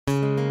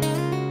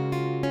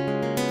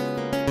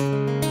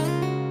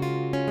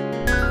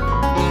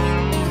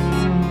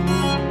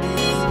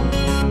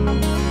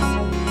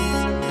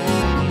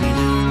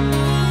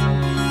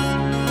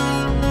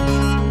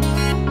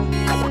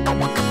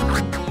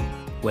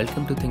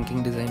Welcome to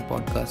Thinking Design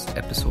Podcast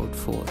episode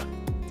 4.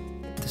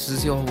 This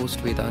is your host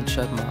Vedant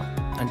Sharma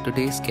and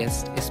today's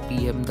guest is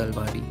PM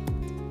Dalwadi.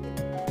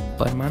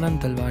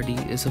 Paramanand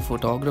Dalwadi is a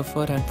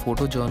photographer and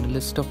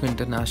photojournalist of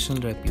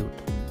international repute.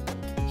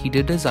 He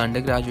did his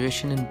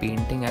undergraduation in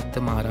painting at the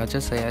Maharaja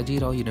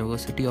Sayaji Rao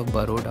University of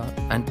Baroda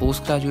and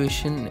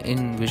post-graduation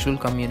in visual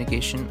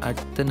communication at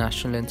the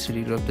National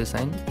Institute of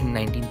Design in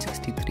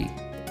 1963.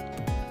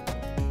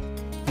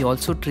 He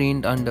also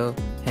trained under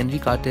Henri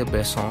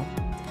Cartier-Bresson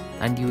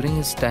and during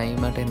his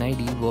time at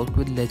NID worked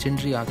with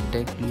legendary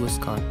architect Louis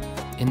Kahn.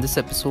 In this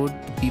episode,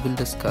 we will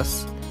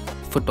discuss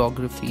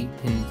photography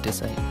in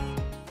design.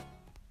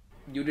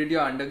 You did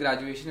your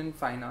undergraduation in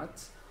fine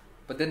arts,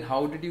 but then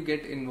how did you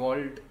get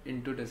involved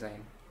into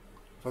design?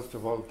 First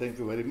of all, thank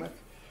you very much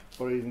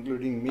for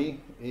including me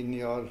in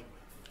your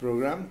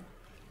program.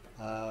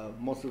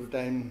 Most of the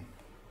time,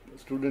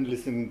 students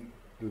listen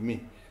to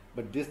me,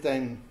 but this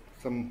time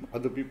some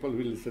other people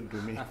will listen to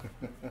me.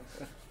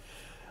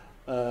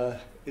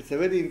 It's a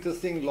very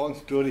interesting long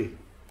story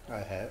I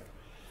have.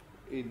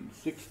 In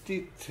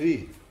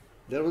 63,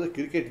 there was a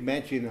cricket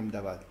match in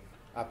Ahmedabad.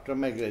 After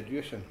my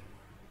graduation,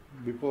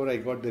 before I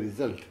got the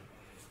result,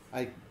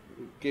 I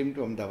came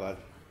to Ahmedabad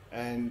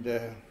and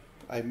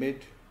I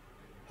met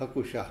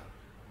Haku Shah,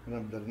 one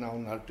of the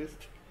renowned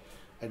artists.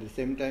 At the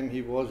same time,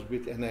 he was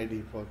with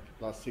NID for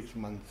last 6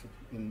 months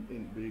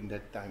during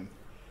that time.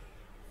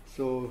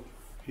 So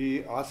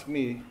he asked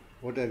me,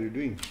 "What are you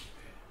doing?"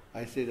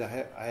 I said,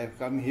 I have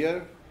come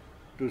here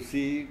to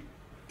see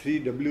 3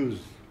 Ws.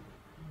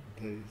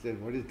 He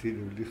said, "What is 3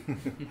 Ws?"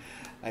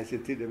 I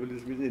said, 3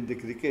 Ws means in the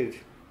cricket,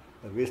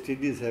 West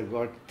Indies have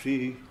got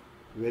 3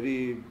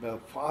 very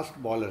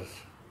fast bowlers,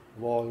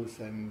 Walls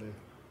and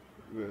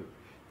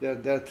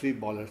there are 3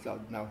 bowlers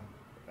out now.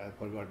 I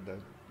forgot the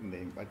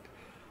name, but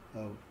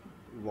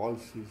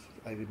Walls is,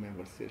 I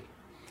remember still.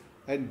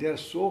 And they are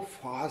so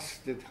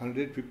fast that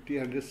 150,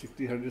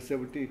 160,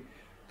 170,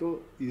 so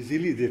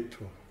easily they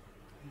throw.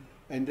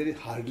 And there is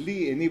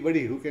hardly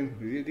anybody who can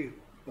really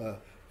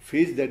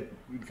face that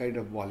kind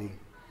of bowling.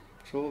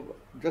 So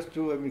just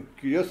to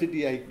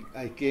curiosity,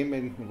 I came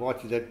and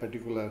watched that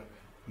particular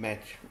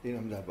match in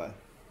Ahmedabad.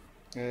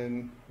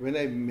 And when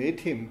I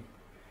met him,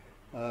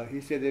 he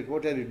said that,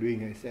 "What are you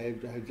doing?" I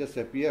said, "I have just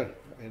appeared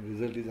and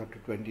result is after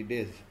 20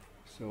 days.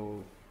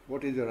 So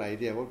what is your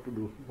idea? What to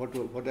do?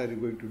 What are you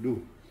going to do?"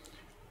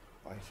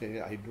 I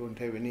said, "I don't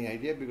have any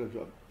idea because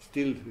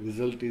still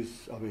result is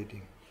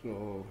awaiting."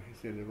 So he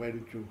said, "Why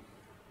don't you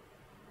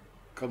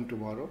come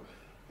tomorrow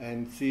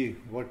and see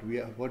what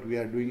we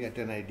are doing at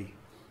NID."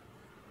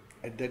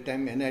 At that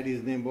time,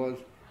 NID's name was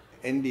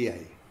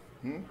NDI.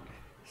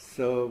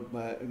 So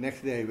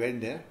next day I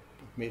went there,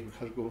 met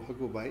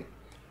Haku Bhai,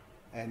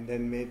 and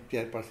then met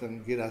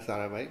chairperson Gira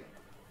Sarabhai,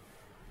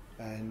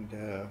 and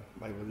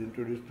I was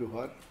introduced to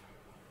her.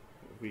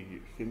 We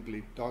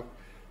simply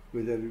talked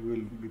whether we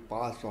will be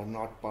passed or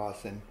not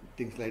passed and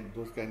things like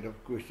those kind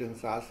of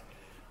questions asked.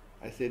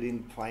 I said, in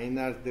fine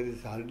arts there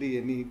is hardly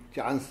any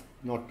chance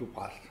not to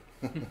pass.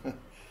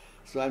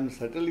 So I'm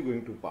certainly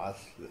going to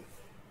pass.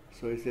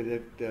 So he said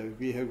that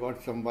we have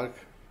got some work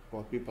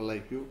for people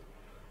like you.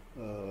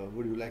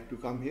 Would you like to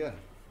come here?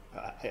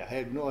 I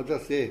had no other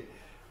say,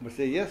 but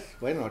say yes,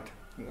 why not?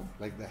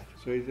 Like that.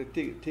 So he said,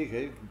 "Theek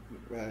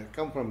hai,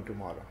 come from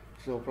tomorrow."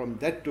 So from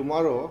that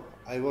tomorrow,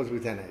 I was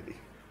with NID.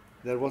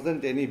 There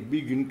wasn't any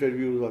big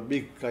interviews or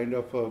big kind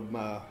of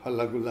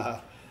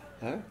halagulla,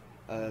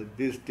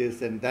 this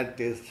test and that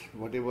test,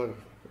 whatever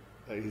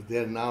is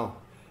there now.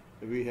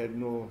 We had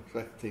no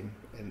such thing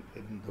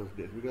in those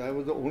days, because I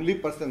was the only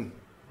person,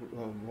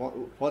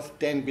 first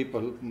 10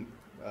 people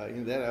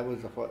in there. I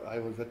was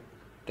the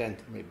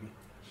 10th maybe.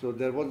 So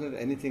there wasn't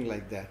anything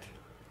like that,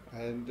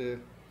 and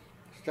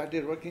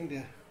started working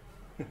there.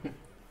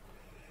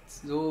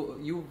 So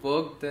you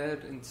worked there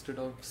instead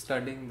of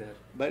studying there?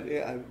 But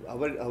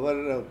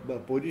our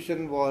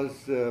position was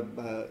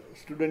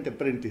student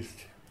apprentice,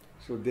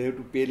 so they have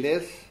to pay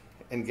less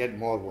and get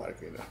more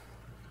work,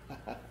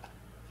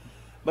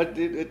 But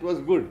it was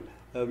good.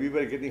 We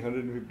were getting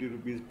 150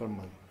 rupees per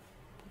month,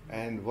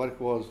 and work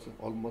was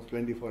almost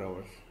 24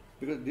 hours.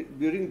 Because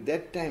during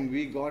that time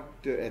we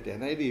got, at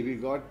NID, we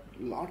got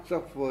lots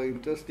of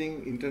interesting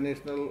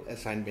international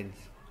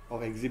assignments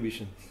of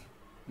exhibitions.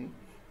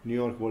 New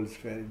York World's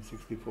Fair in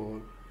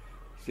 64,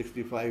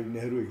 65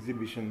 Nehru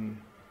exhibition,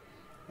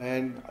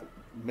 and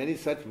many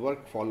such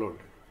work followed.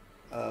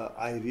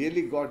 I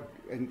really got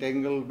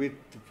entangled with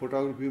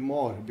photography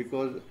more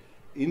because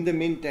in the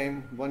meantime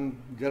one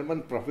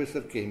German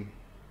professor came,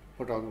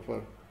 photographer,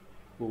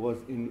 who was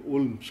in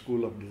Ulm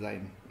School of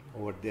Design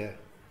over there,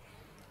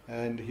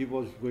 and he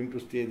was going to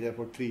stay there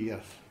for 3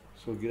 years.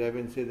 So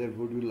Giraben said that,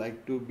 "Would you like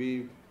to be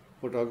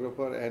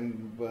photographer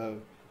and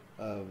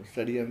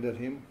study under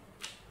him?"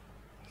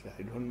 I said,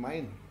 "I don't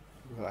mind."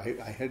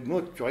 I had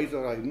no choice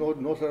or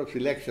no sort of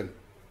selection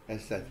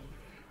as such.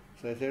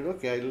 So I said,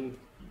 "Okay,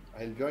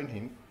 I'll join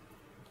him.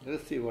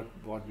 Let's see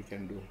what we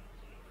can do."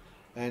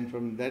 And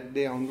from that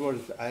day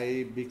onwards, I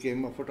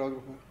became a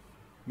photographer.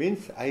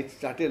 Means I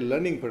started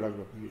learning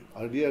photography.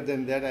 Earlier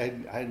than that, I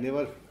had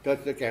never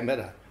touched the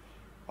camera.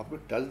 Of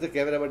course, touched the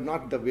camera, but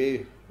not the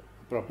way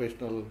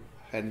professional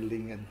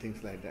handling and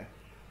things like that.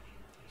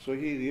 So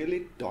he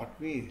really taught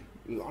me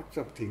lots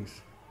of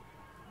things.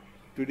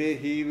 Today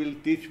he will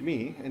teach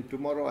me, and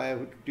tomorrow I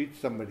have to teach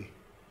somebody.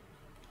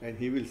 And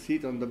he will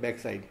sit on the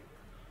backside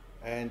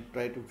and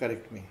try to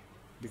correct me.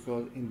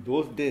 Because in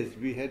those days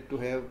we had to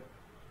have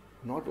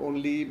not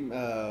only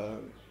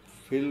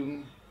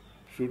film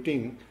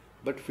shooting,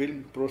 but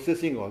film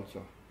processing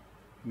also,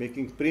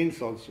 making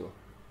prints also.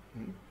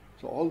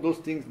 So all those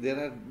things,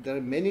 there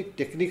are many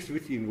techniques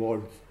which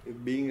involves.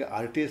 Being an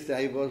artist,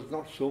 I was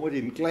not so much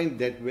inclined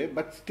that way,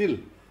 but still,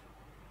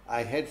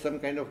 I had some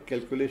kind of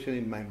calculation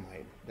in my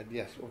mind that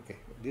yes, okay,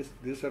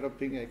 this sort of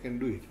thing I can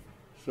do it.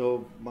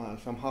 So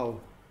somehow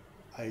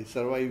I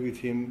survived with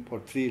him for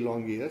 3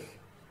 long years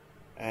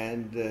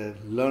and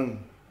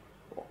learned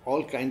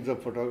all kinds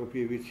of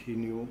photography which he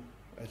knew,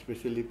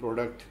 especially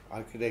product,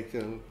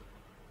 architectural,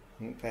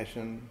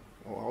 fashion,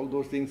 all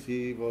those things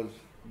he was.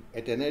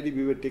 At NID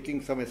we were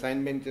taking some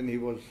assignments and he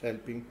was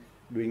helping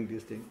doing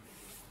this thing.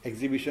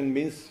 Exhibition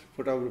means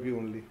photography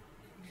only.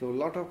 So a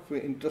lot of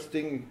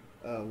interesting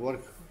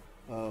work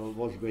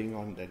was going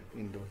on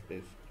in those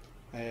days.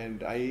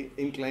 And I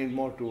inclined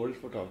more towards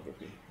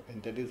photography.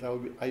 And that is how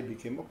I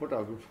became a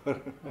photographer.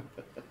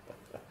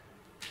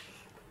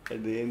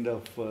 At the end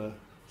of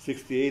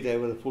 68, I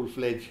was a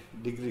full-fledged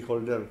degree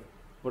holder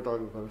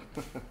photographer.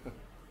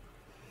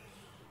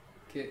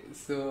 Okay,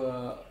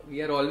 so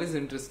we are always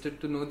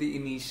interested to know the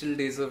initial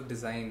days of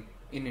design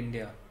in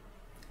India.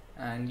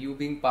 And you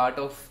being part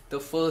of the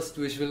first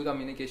visual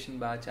communication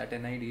batch at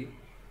NID,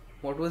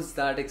 what was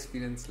that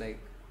experience like?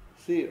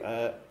 See,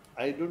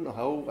 I don't know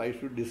how I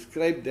should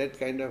describe that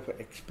kind of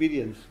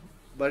experience,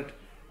 but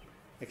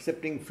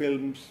accepting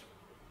films,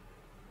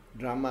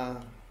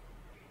 drama,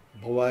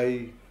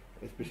 Bhavai,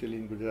 especially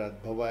in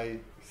Gujarat, Bhavai,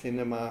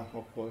 cinema,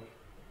 of course,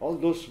 all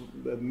those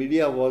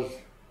media was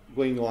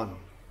going on.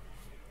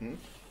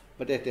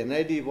 But at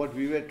NID, what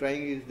we were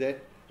trying is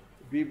that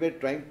we were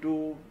trying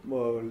to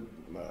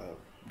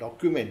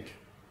document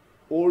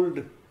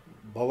old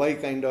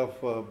Bhavai kind of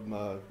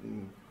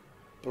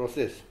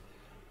process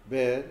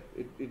where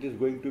it is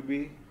going to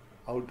be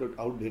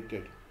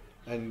outdated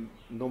and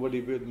no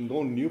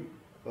new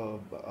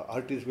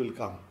artist will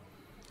come.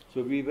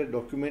 So we were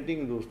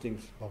documenting those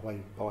things,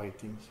 Bhavai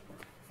things,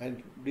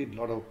 and did a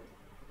lot of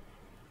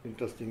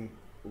interesting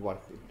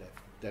work in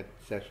that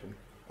session.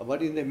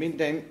 But in the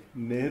meantime,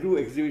 Nehru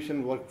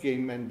exhibition work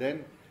came and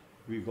then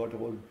we got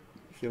about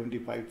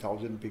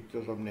 75,000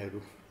 pictures of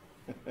Nehru.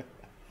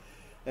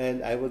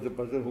 And I was the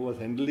person who was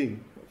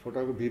handling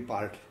photography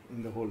part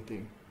in the whole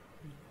thing.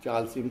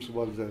 Charles Sims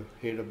was the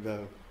head of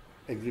the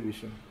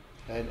exhibition.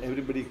 And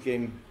everybody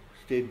came,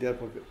 stayed there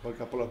for a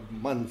couple of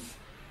months.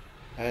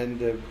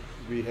 And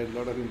we had a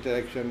lot of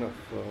interaction of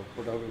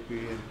photography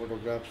and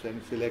photographs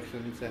and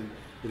selections and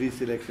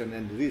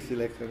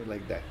reselection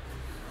like that.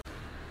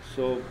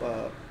 So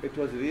it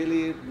was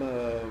really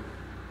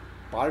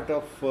part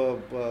of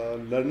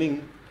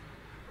learning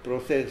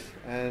process,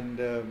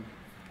 and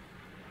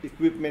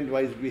equipment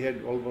wise we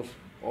had almost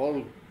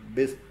all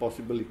best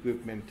possible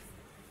equipment.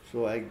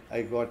 So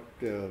I got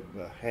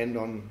hand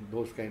on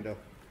those kind of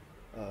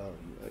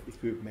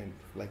equipment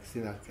like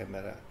Sinar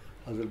camera,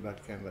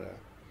 Hasselblad camera,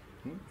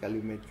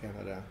 Calumet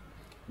camera,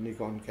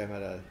 Nikon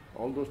camera,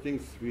 all those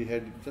things we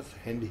had just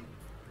handy.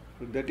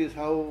 So that is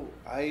how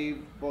I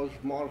was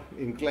more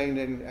inclined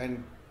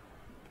and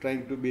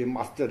trying to be a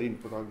master in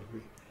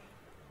photography.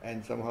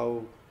 And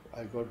somehow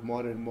I got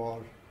more and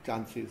more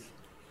chances.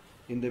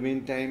 In the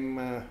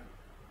meantime,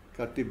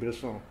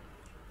 Cartier-Bresson,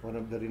 one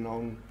of the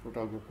renowned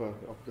photographers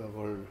of the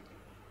world,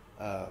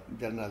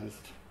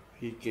 journalist,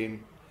 he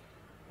came,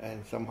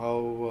 and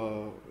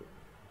somehow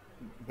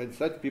when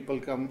such people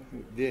come,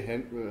 they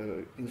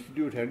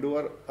institute hand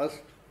over us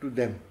to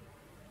them.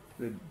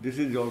 This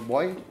is your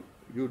boy,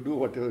 you do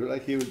whatever you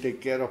like, he will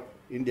take care of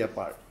India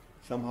part.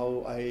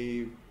 Somehow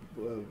I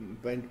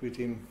went with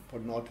him for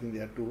North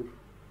India tour,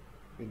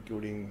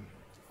 including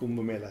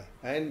Kumbh Mela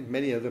and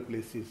many other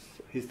places,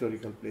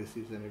 historical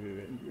places and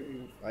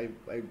everywhere.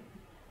 I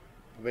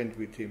went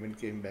with him and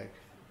came back.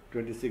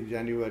 26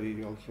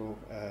 January also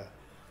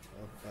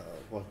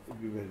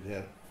we were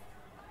there.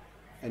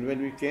 And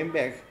when we came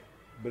back,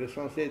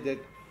 Bresson said that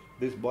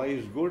this boy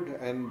is good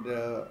and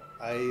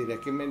I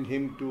recommend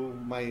him to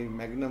my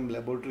Magnum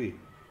laboratory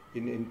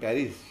in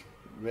Paris,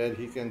 where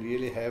he can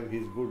really have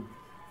his good,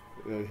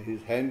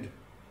 his hand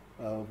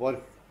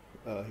work,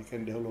 he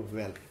can develop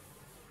well.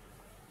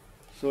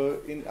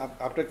 So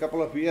after a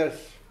couple of years,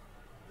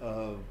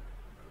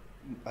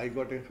 I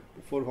got a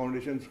Ford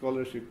Foundation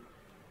scholarship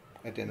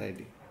at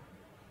NID.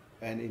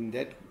 And in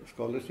that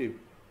scholarship,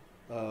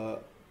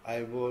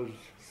 I was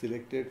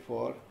selected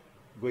for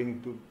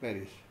going to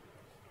Paris.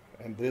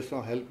 And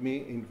Bresson helped me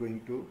in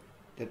going to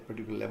that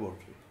particular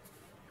laboratory.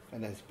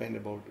 And I spent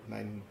about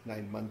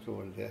nine months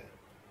over there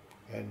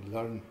and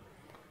learned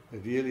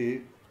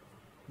really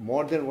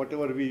more than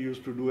whatever we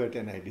used to do at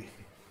NID,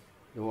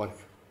 the work.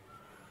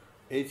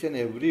 each and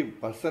every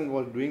person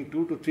was doing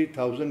 2 to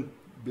 3,000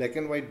 black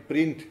and white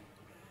print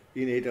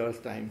in 8 hours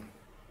time,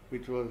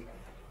 which was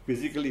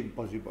physically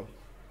impossible.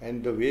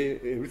 And the way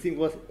everything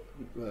was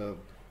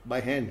by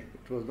hand,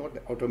 it was not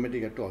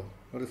automatic at all.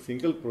 Not a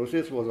single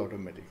process was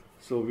automatic.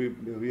 So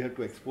we had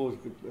to expose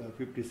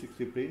 50,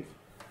 60 prints,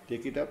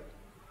 take it up,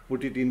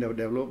 put it in the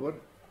developer,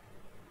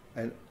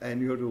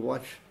 and you have to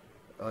watch.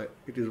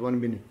 It is 1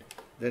 minute.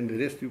 Then the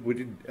rest you put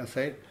it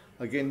aside.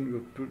 Again you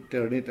have to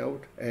turn it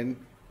out and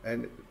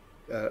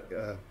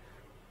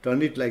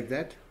turn it like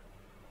that.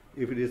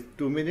 If it is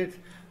 2 minutes,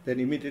 then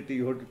immediately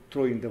you have to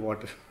throw in the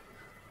water.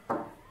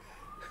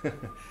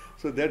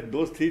 So that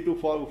those 3 to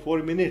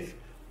 4 minutes,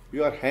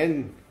 your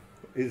hand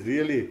is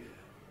really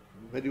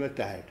very much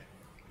tired.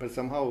 But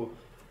somehow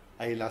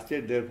I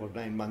lasted there for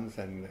 9 months,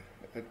 and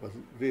it was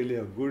really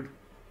a good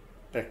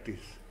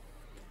practice.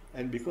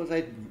 And because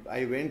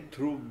I went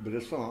through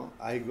Bresson,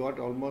 I got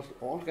almost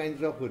all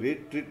kinds of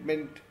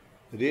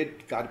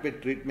red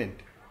carpet treatment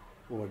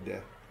over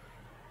there,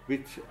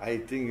 which I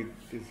think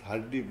it is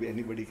hardly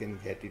anybody can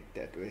get it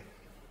that way.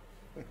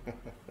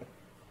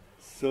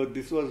 So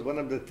this was one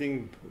of the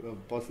things,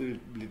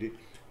 possibility.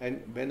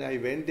 And when I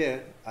went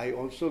there, I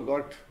also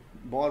got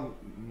more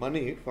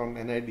money from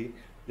NID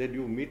that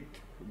you meet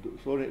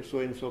so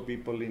and so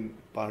people in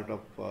part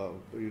of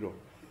Europe.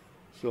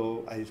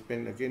 So I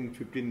spent again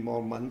 15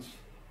 more months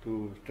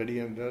to study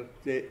under,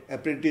 say,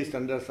 apprenticed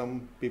under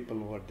some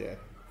people over there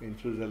in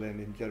Switzerland,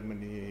 in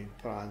Germany,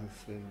 France,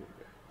 and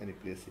many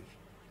places.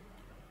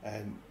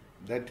 And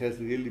that has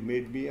really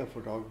made me a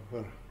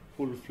photographer,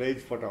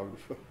 full-fledged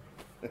photographer.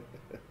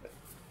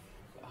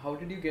 How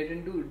did you get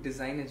into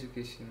design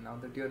education now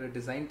that you're a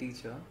design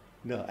teacher?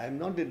 No, I'm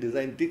not a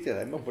design teacher,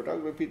 I'm a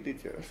photography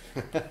teacher.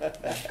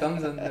 That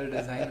comes under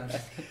design.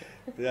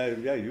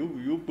 Yeah,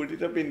 you put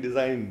it up in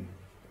design,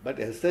 but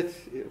as such,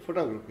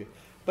 photography.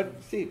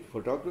 But see,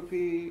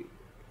 photography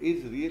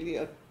is really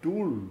a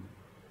tool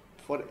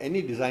for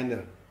any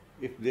designer.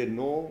 If they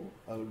know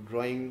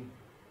drawing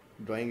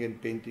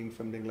and painting,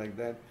 something like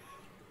that,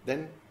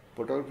 then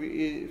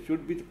photography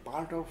should be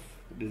part of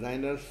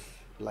designer's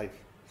life.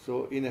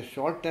 So in a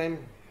short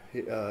time,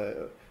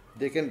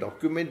 they can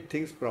document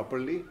things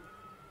properly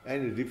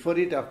and refer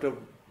it after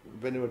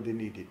whenever they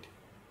need it.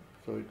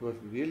 So it was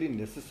really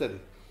necessary.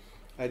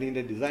 And in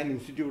a design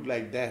institute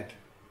like that,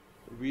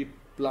 we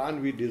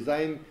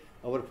design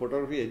our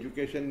photography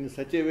education in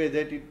such a way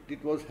that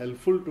it was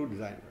helpful to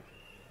designers.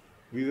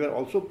 We were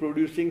also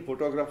producing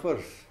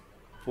photographers,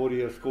 4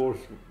 years course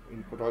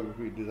in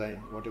photography design,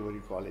 whatever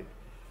you call it.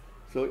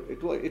 So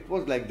it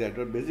was like that,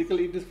 but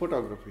basically it is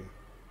photography.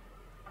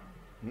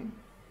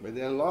 But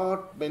there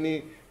are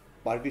many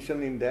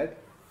partitions in that,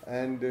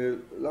 and a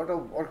lot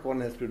of work one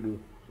has to do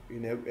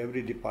in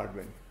every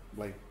department,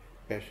 like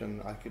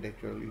fashion,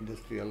 architectural,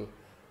 industrial,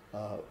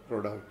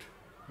 product,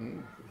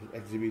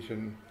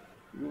 exhibition.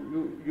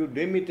 You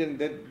name it, and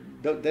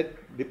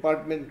that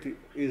department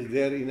is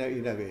there in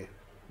a way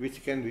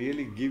which can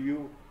really give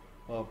you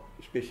a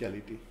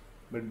speciality.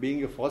 But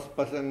being a first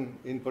person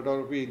in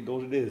photography in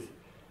those days,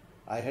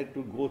 I had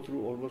to go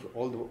through almost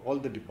all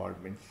the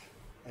departments,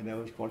 and I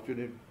was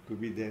fortunate to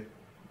be there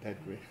that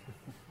way.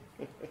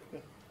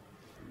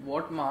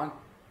 What marked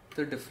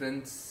the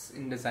difference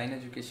in design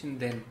education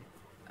then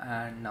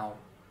and now?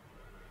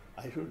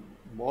 I should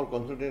more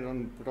concentrate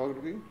on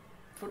photography.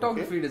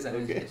 Photography design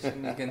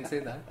education, you can say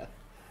that.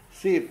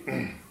 See,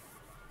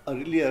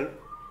 earlier,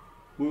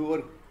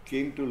 whoever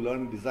came to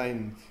learn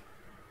designs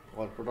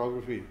or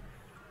photography,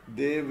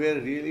 they were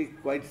really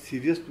quite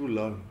serious to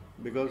learn,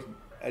 because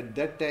at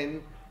that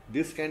time,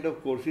 this kind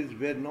of courses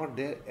were not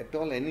there at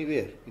all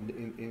anywhere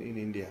in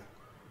India,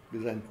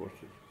 design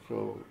courses.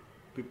 So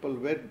people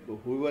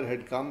whoever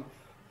had come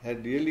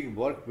had really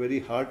worked very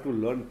hard to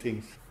learn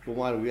things.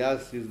 Kumar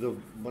Vyas is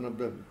one of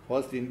the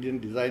first Indian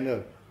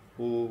designer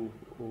who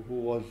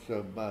was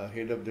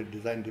head of the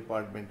design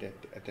department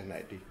at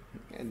NIT.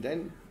 And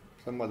then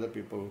some other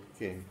people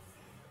came.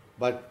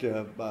 But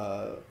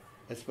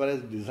as far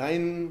as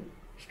design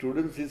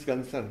students is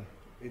concerned,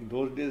 in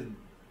those days,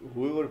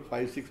 whoever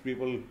 5-6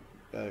 people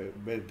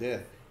were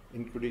there,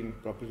 including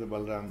Professor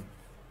Balram,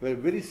 were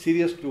very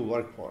serious to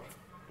work for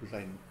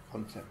design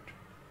concept.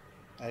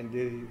 And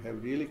they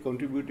have really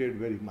contributed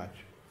very much.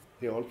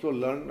 They also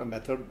learned a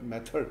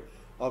method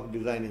of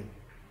designing.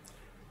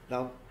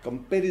 Now,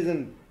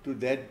 comparison to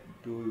that,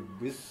 to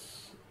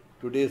this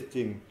today's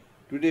thing,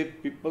 today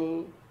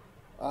people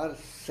are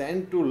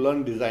sent to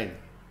learn design.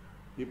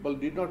 People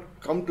did not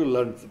come to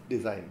learn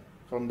design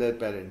from their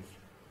parents.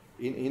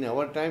 In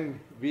our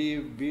time,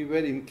 we were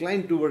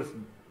inclined towards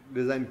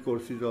design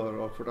courses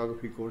or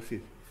photography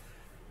courses.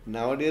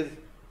 Nowadays,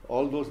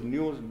 all those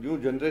new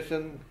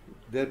generation,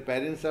 their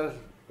parents are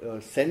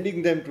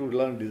sending them to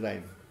learn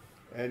design.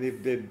 And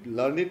if they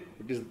learn it,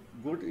 it is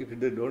good. If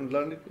they don't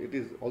learn it, it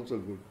is also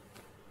good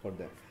for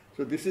them.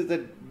 So this is the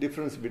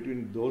difference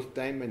between those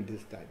time and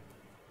this time.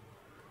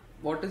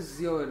 What is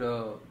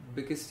your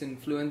biggest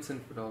influence in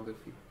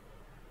photography?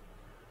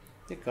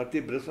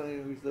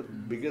 Cartier-Bresson is the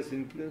biggest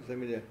influence. I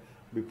mean,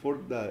 before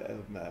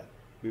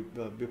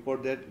Before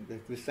that, the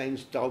Christine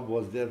Staub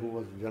was there, who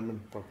was a German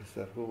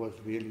professor, who was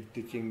really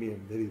teaching me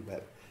very well.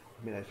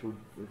 I mean, I should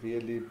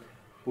really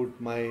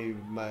put my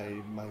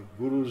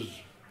guru's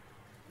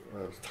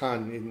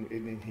sthan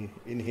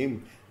in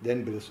him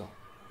than Bresson.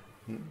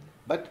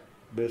 But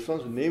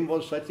Bresson's name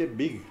was such a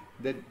big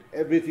that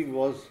everything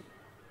was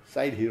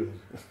side heroes.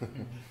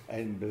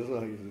 And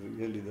Bresson is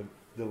really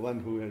the one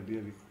who had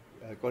really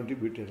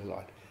contributed a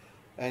lot.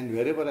 And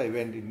wherever I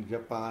went, in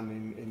Japan,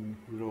 in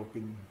Europe,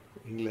 in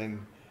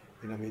England,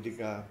 in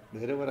America,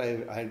 wherever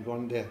I had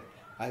gone there,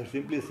 I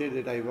simply said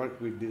that I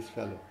worked with this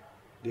fellow.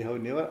 They have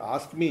never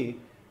asked me,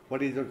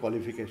 what is your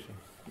qualification?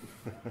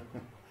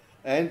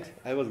 And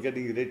I was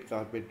getting red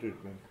carpet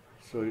treatment.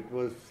 So it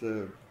was,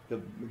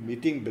 the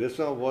meeting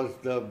Bresson was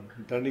the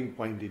turning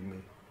point in me.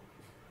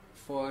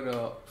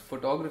 For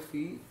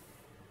photography,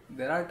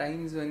 there are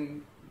times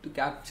when to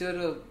capture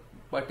a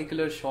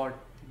particular shot,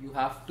 you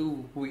have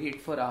to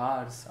wait for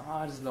hours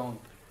long.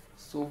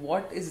 So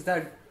what is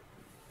that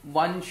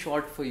one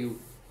shot for you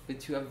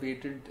which you have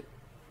waited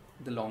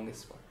the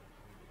longest for?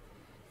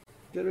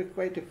 There were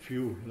quite a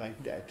few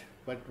like that.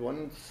 But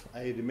once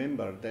I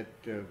remember that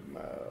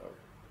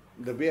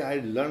the way I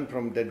had learned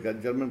from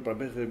that German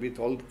professor with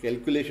all the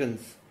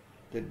calculations,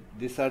 that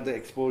these are the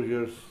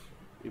exposures,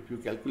 if you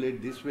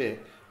calculate this way,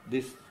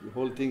 this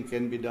whole thing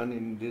can be done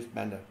in this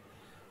manner.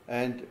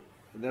 And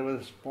there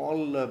was a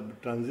small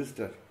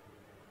transistor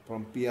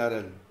from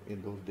PRL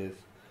in those days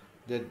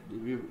that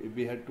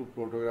we had to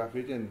photograph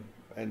it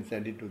and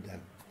send it to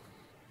them.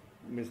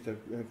 Mr.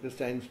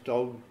 Christine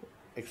Staub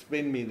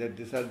explained me that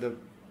these are the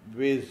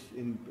ways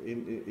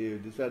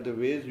these are the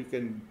ways you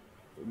can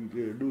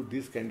do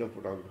this kind of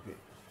photography.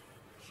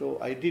 So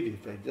I did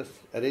it. I just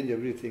arranged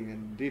everything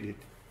and did it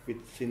with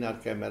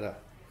Sinar camera.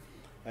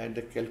 And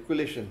the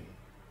calculation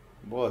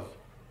was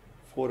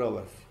 4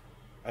 hours.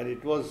 And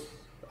it was,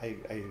 I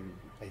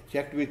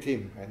checked with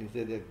him and he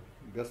said that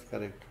just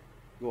correct,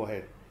 go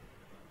ahead.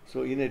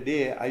 So in a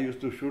day I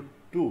used to shoot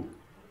 2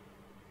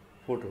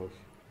 photos,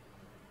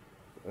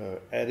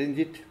 arrange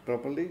it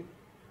properly,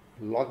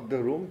 lock the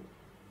room,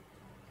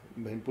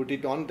 then put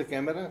it on the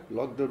camera,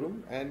 lock the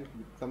room and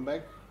come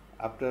back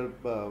after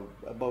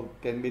about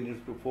 10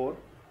 minutes to 4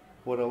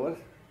 hours.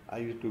 I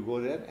used to go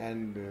there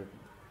and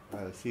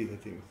see the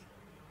things.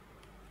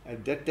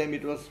 At that time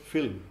it was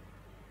film,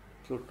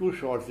 so 2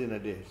 shots in a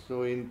day.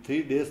 So in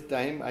 3 days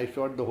time I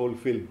shot the whole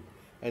film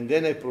and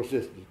then I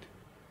processed it.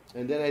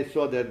 And then I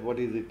saw that what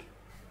is it,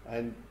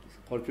 and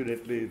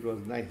fortunately it was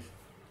nice,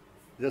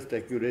 just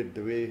accurate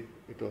the way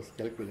it was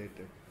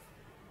calculated.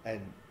 And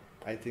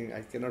I think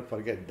I cannot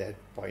forget that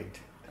point.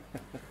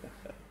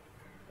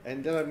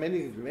 And there are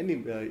many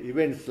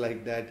events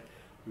like that.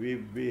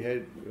 We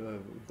had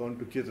gone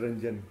to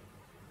Chittaranjan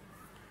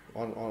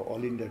on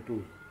All India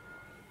tour,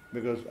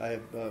 because I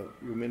have,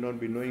 you may not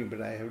be knowing,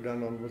 but I have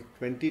done almost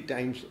 20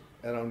 times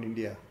around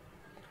India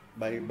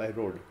by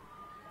road.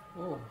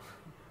 Oh.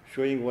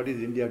 Showing what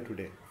is India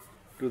today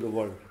to the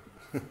world.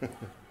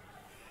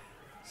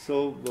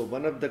 So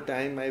one of the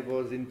time I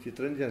was in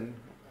Chittaranjan,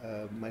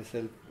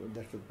 myself,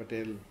 Dr.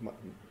 Patel,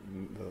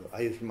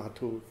 I.S.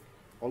 Mathur,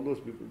 all those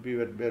people, we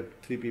were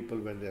 3 people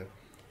were there.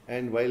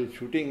 And while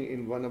shooting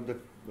in one of the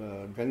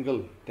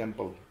jungle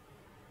temple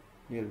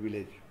near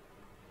village,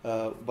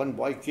 one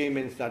boy came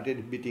and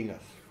started beating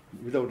us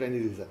without any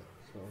reason.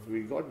 So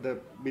we got the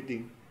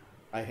beating.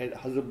 I had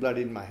Hasselblad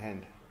in my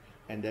hand,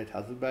 and that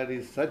Hasselblad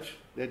is such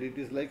that it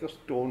is like a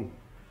stone.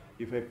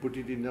 If I put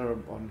it in your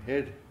on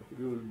head,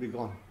 you will be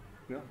gone.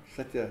 You know,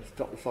 such a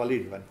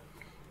solid one.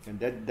 And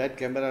that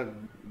camera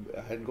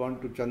had gone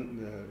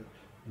to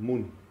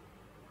moon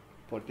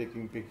for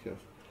taking pictures.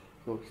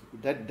 So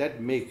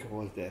that make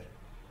was there.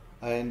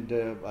 And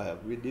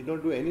we did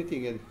not do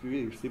anything, and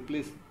we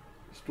simply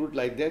stood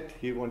like that.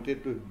 He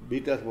wanted to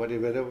beat us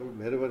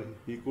wherever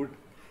he could,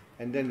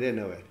 and then ran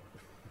away.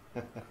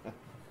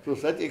 So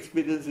such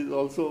experience is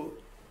also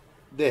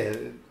there,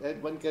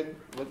 and one can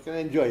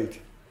enjoy it.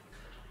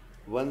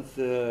 Once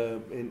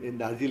in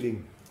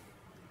Darjeeling,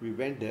 we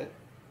went there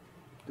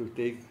to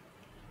take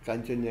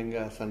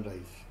Kanchenjunga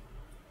sunrise.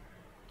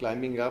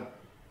 Climbing up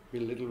a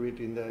little bit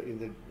in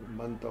the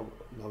month of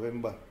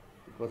November,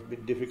 it was a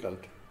bit difficult,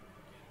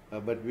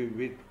 but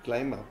we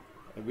climb up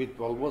with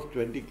almost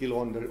 20 kilo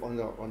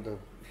on the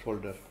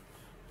shoulder,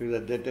 because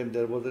at that time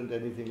there wasn't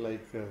anything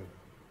like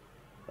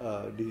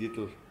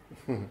digital.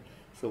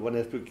 So one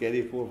has to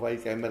carry 4 or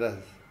 5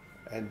 cameras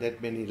and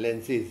that many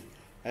lenses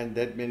and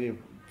that many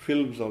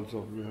films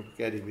also you have to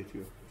carry with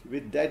you.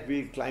 With that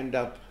we climbed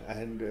up,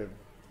 and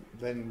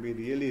when we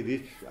really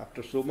reached,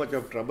 after so much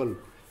of trouble,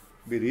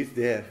 we reached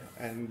there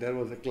and there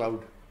was a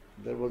cloud.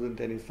 There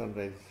wasn't any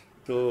sunrise.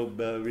 So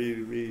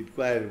we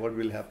inquired what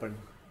will happen.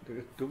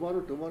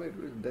 Tomorrow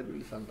there will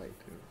be sunlight.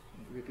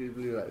 It will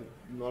be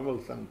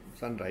normal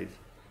sunrise.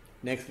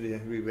 Next day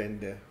we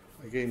went there.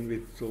 Again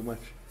with so much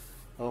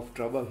of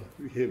trouble,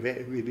 we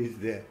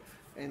reached there.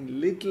 And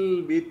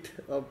little bit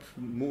of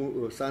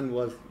sun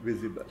was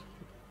visible.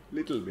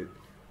 Little bit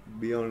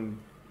beyond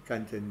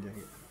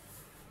Kanchenjunga.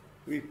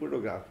 We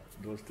photographed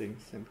those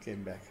things and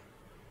came back.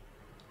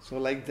 So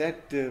like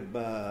that,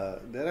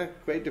 there are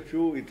quite a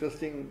few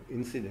interesting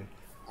incidents.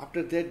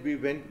 After that,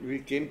 we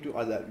came to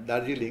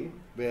Darjeeling,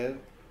 where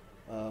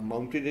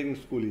mountaineering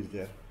school is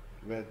there,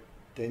 where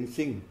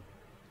Tenzing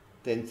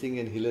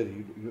and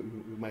Hillary,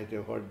 you might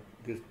have heard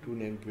these two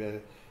names,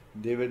 where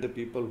they were the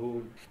people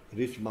who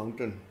reached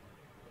mountain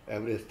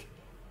Everest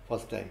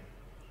first time.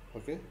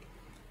 Okay,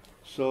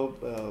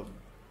 so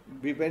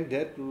we went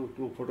there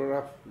to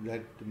photograph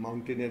that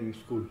mountaineering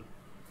school.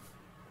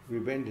 We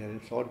went there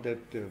and thought that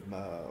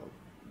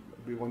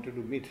we wanted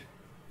to meet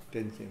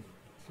Tenzing.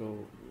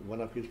 So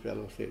one of his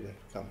fellows said,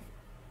 come,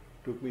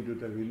 took me to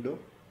the window,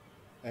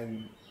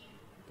 and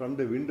from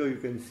the window you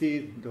can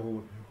see the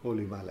whole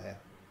Himalaya.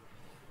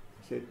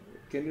 I said,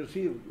 can you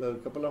see a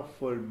couple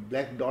of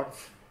black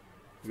dots?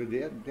 Because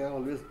they are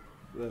always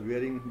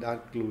wearing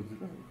dark clothes, you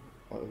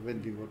know,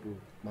 when they go to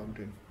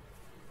mountain.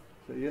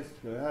 So yes,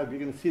 we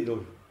can see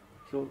those.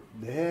 So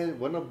there,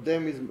 one of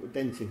them is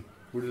Tenzing.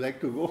 Would you like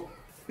to go?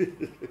 We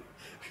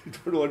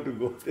don't want to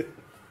go there.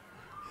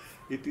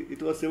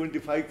 It was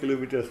 75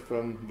 kilometers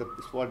from the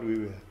spot we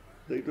were.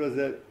 So it was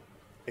an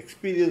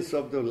experience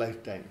of the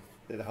lifetime.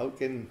 That how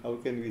can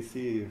we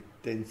see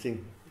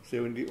Tenzing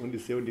only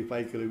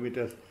 75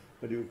 kilometers,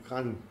 but you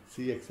can't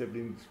see except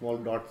in small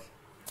dots.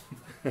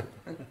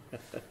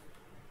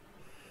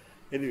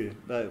 Anyway,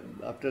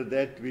 after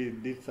that we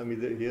did some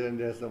here and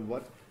there some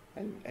work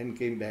and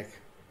came back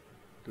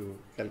to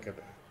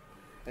Calcutta,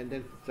 and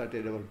then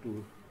started our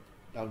tour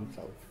down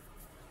south.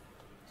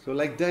 So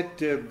like that,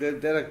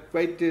 there are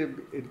quite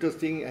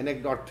interesting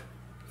anecdote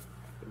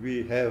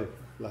we have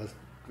last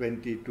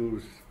 20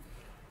 tours.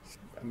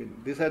 I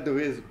mean, these are the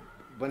ways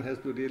one has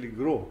to really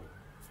grow.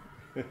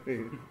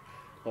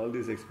 All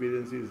these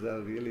experiences are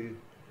really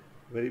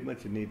very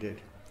much needed.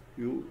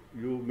 You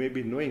may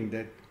be knowing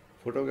that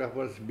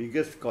photographer's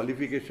biggest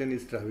qualification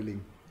is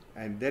traveling,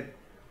 and that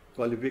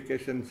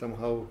qualification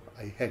somehow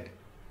I had.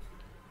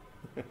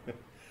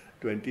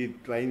 20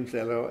 times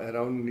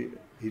around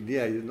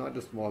India is not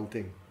a small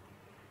thing.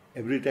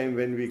 Every time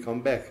when we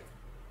come back,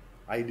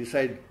 I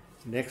decide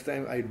next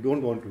time I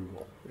don't want to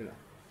go, you know,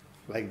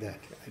 like that.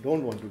 I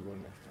don't want to go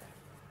next time.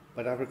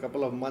 But after a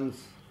couple of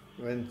months,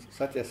 when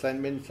such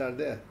assignments are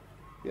there,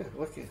 yeah,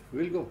 okay,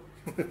 we'll go.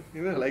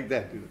 You know, like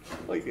that. You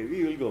know. Okay,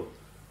 we will go.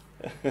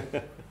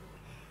 It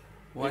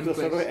was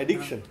sort of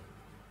addiction.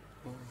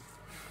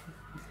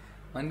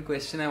 One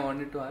question I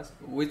wanted to ask,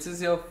 which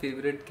is your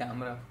favorite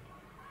camera?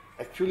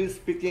 Actually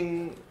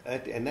speaking,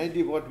 at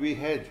NID what we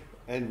had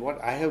and what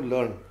I have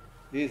learned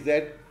is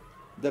that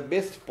the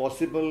best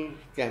possible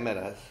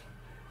cameras,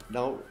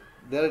 now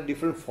there are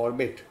different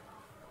format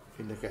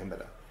in the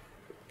camera,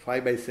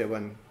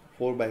 5x7,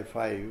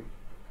 4x5,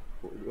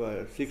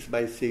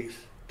 6x6,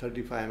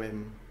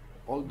 35mm,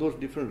 all those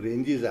different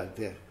ranges are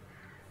there,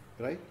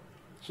 right?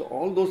 So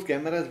all those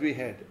cameras we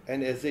had,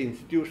 and as an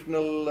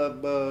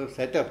institutional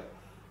setup,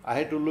 I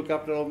had to look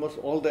after almost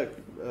all the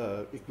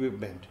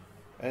equipment,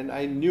 and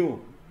I knew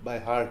by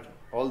heart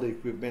all the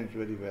equipment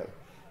very well,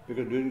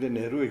 because during the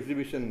Nehru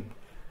exhibition,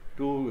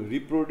 to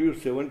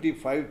reproduce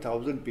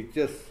 75,000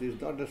 pictures is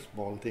not a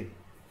small thing.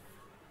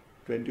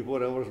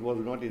 24 hours was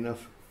not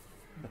enough.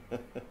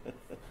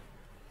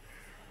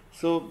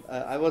 So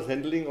I was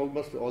handling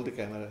almost all the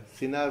cameras.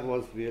 Sinar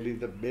was really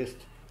the best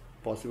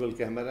possible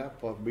camera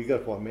for bigger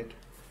format.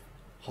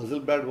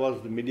 Hasselblad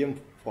was the medium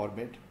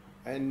format,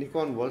 and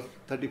Nikon was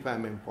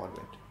 35mm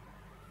format.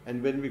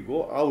 And when we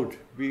go out,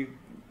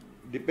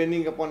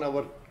 depending upon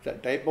our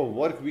type of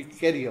work, we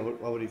carry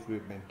our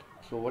equipment.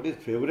 So what is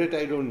favorite,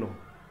 I don't know.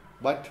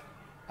 But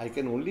I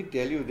can only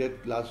tell you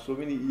that last so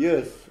many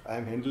years I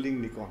am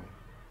handling Nikon.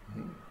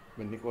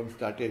 When Nikon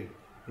started,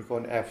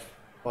 Nikon F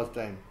first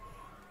time.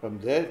 From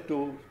there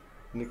to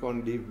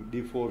Nikon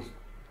D4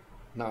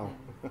 now.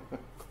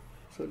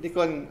 So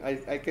Nikon,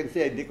 I can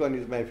say Nikon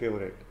is my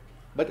favorite.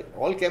 But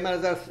all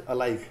cameras are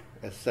alike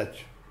as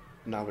such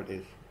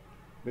nowadays.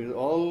 Because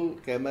all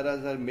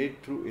cameras are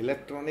made through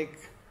electronic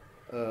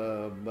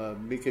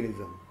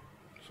mechanism.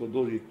 So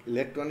those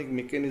electronic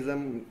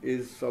mechanism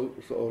is so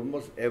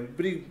almost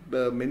every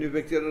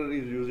manufacturer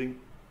is using.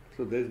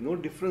 So there is no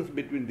difference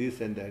between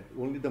this and that.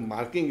 Only the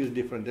marking is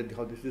different. That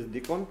how this is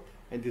Nikon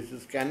and this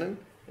is Canon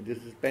and this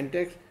is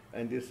Pentax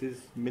and this is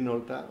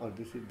Minolta or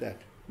this is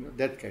that. You know,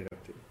 that kind of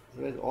thing.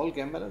 Whereas all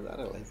cameras are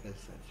alike as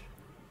such.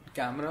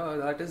 Camera,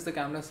 that is the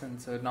camera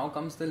sensor. Now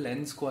comes the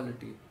lens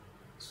quality.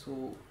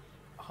 So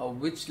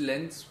which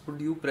lens would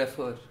you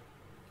prefer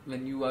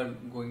when you are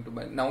going to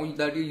buy? Now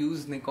that you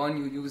use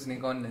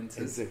Nikon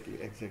lenses.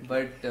 Exactly.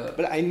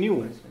 But I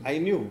knew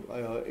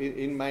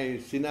in my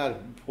Sinar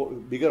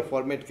bigger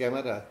format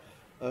camera,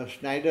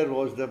 Schneider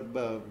was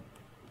the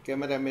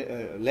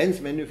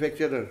lens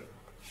manufacturer.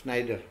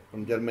 Schneider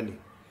from Germany.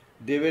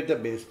 They were the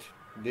best.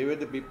 They were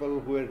the people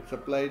who had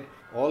supplied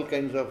all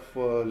kinds of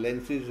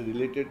lenses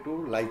related to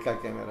Leica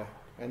camera,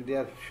 and they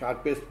are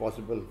sharpest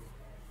possible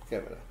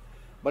camera.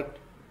 But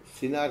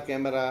Sinar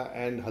camera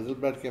and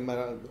Hasselblad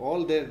camera,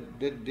 all they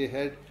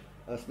had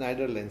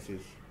Schneider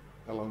lenses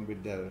along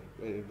with their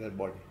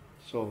body.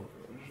 So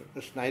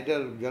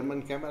Schneider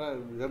German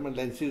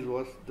lenses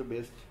was the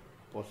best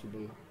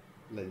possible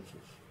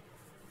lenses.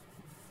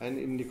 And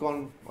in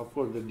Nikon, of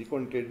course, the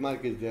Nikon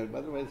trademark is there, but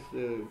otherwise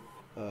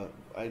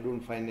I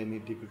don't find any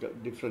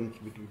difference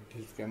between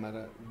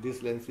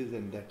this lenses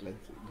and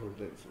those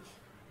lenses.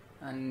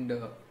 And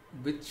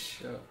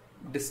which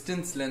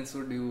distance lens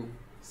would you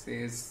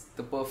say is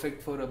the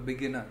perfect for a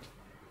beginner?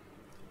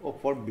 Oh,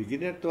 for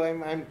beginner, so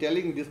I'm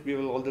telling these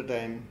people all the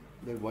time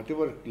that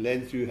whatever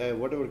lens you have,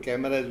 whatever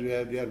cameras you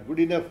have, they are good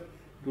enough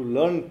to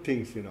learn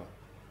things,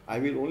 I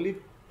will only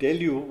tell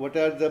you what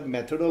are the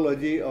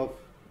methodology of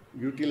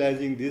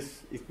utilizing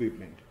this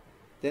equipment.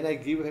 Then I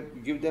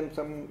give them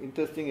some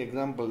interesting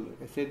example.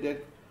 I said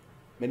that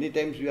many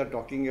times we are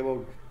talking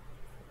about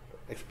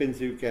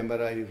expensive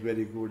camera is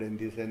very good and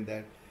this and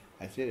that.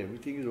 I said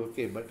everything is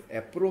okay, but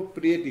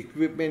appropriate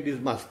equipment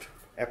is must.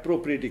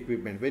 Appropriate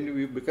equipment. When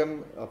you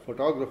become a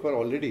photographer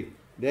already,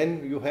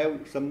 then you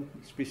have some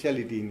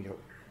speciality in you.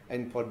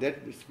 And for that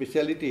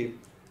speciality,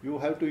 you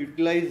have to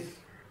utilize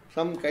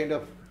some kind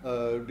of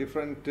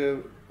different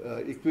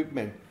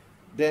equipment.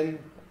 Then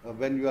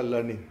when you are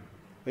learning.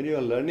 When you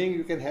are learning,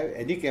 you can have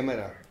any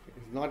camera.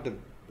 It's not a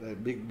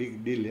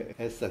big deal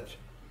as such.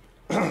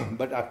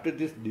 But after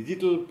this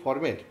digital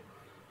format,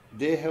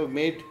 they have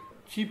made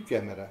cheap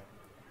camera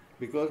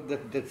because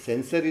that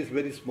sensor is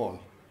very small.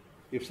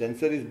 If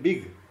sensor is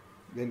big,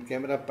 then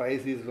camera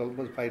price is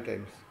almost 5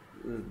 times.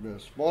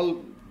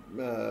 Small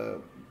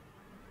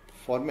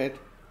format,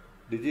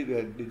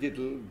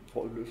 digital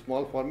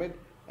small format,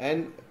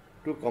 and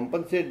to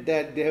compensate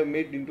that, they have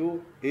made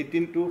into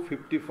 18 to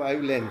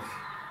 55 lens,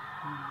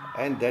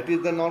 and that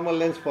is the normal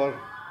lens for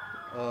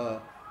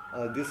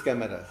these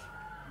cameras.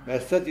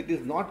 As such, it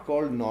is not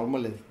called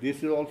normal lens.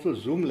 This is also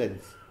zoom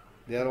lens.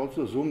 They are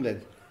also zoom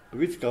lens,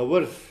 which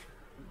covers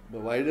the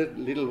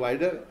little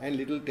wider and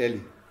little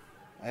tele,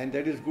 and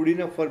that is good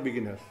enough for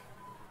beginners.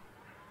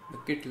 The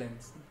kit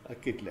lens. A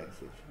kit lens.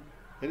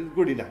 That is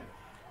good enough.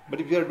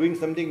 But if you are doing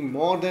something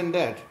more than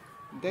that,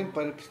 then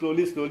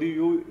slowly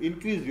you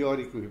increase your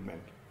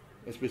equipment,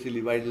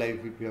 especially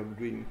wildlife. If you are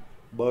doing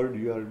bird,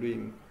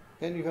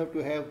 then you have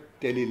to have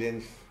tele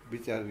lens,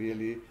 which are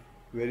really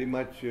very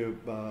much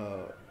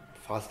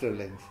faster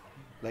lens,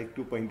 like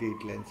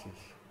 2.8 lenses.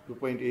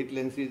 2.8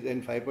 lenses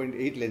and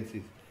 5.8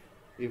 lenses.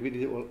 If it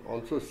is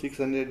also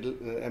 600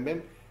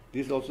 mm,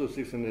 this is also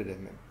 600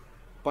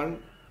 mm.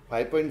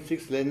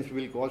 5.6 lens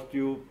will cost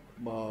you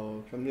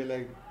something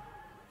like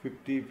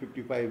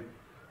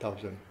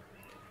 55,000,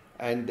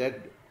 and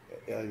that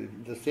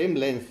the same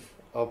lens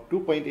of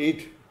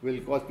 2.8 will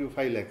cost you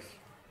 5 lakhs.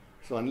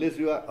 So unless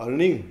you are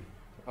earning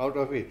out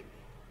of it,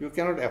 you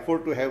cannot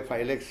afford to have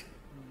 5 lakhs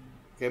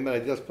camera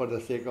just for the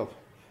sake of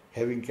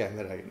having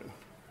camera,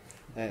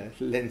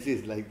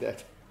 lenses like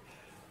that.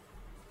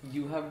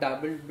 You have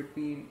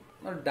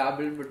not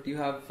dabbled, but you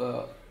have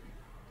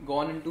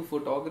gone into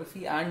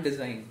photography and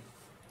design.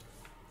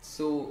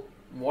 So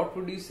what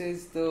would you say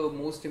is the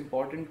most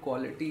important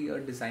quality a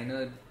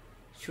designer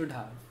should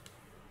have?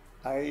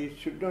 I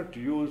should not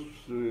use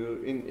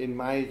in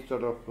my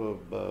sort of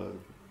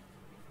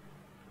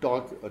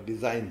talk or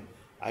design.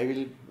 I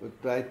will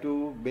try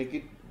to make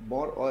it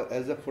more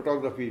as a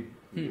photography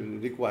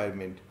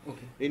requirement.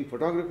 Okay. In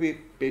photography,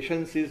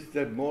 patience is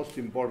the most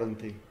important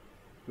thing.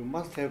 You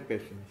must have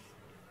patience.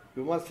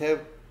 You must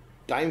have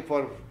time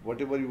for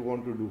whatever you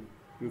want to do.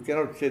 You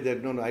cannot say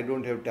that, no, I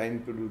don't have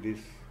time to do this.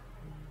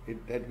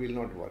 That will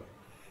not work.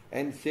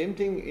 And same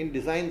thing in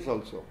designs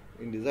also.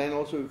 In design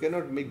also, you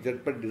cannot make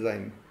jatpat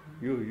design.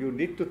 You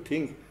need to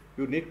think.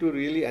 You need to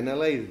really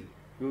analyze.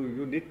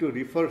 You need to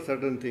refer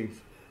certain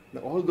things.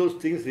 Now, all those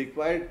things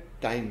require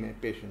time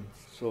and patience.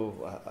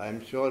 So I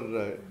am sure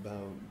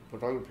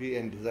photography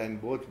and design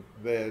both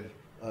where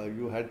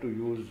you had to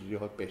use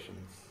your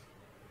patience.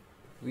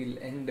 We'll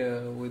end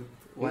with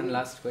one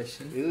last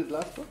question. Is it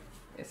last one?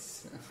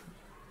 Yes.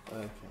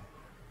 Okay.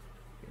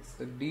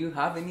 So do you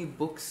have any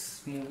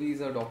books,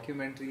 movies or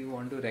documentary you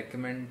want to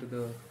recommend to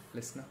the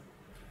listener?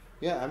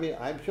 Yeah, I mean,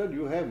 I'm sure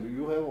you have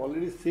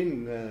already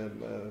seen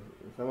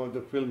some of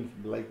the films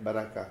like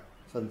Baraka,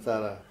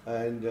 Sansara,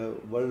 and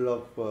World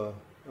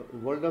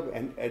of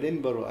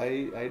Edinburgh.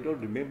 I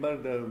don't remember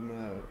the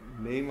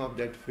name of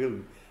that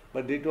film,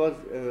 but it was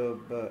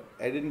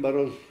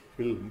Edinburgh's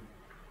film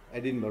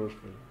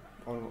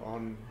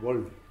on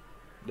world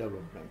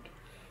development,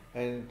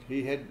 and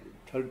he had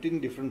 13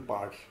 different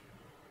parts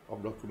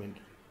of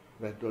documentary.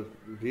 That was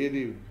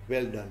really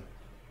well done,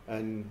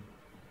 and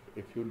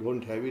if you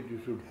don't have it,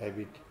 you should have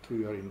it through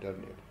your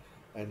internet,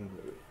 and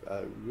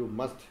you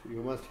must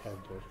have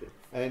those things.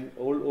 And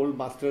old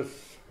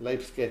masters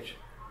life sketch.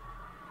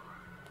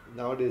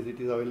 Nowadays it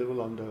is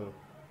available on the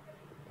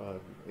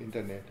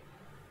internet,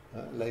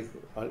 like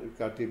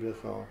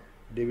Cartier-Bresson,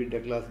 David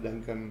Douglas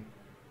Duncan,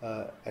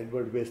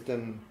 Edward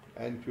Weston,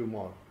 and few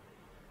more.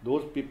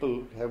 Those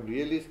people have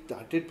really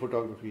started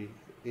photography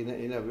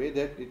in a way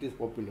that it is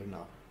popular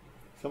now.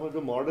 Some of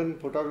the modern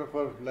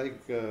photographers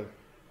like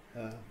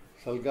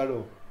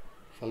Salgado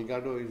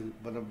is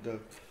one of the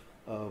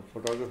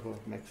photographers,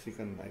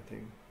 Mexican, I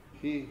think.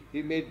 he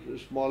made a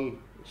small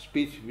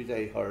speech which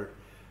I heard,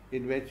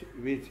 in which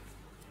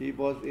he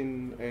was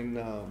in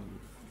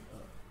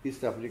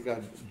East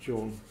Africa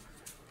zone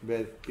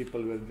where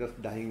people were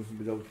just dying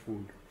without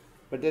food.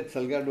 But at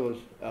Salgados,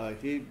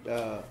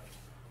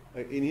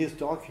 in his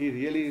talk he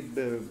really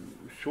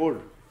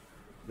showed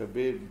the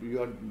way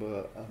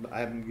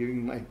I am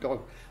giving my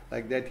talk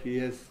like that. He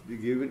has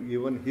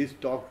given his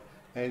talk,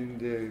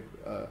 and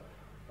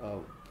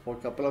for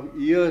a couple of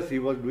years he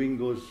was doing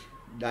those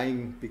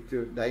dying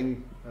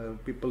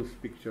people's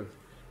pictures,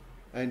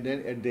 and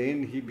then at the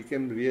end he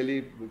became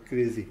really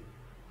crazy.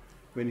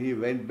 When he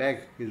went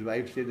back, his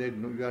wife said that,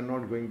 "No, you are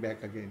not going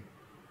back again."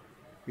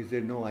 He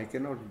said, "No, I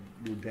cannot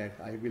do that.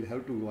 I will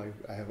have to go.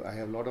 I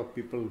have a lot of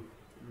people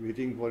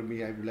waiting for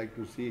me. I would like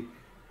to see.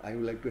 I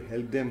would like to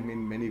help them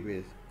in many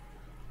ways."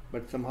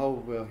 But somehow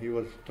he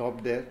was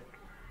stopped there.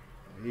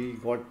 He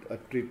got a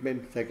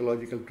treatment,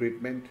 psychological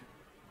treatment,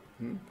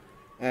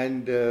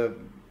 and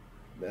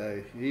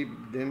he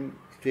then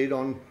stayed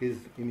in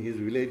his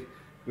village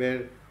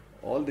where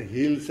all the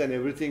hills and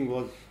everything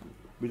was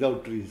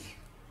without trees.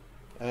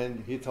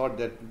 And he thought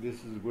that this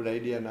is a good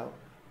idea now.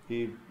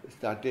 He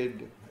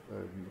started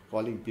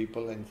calling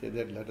people and said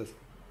that let us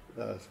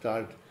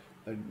start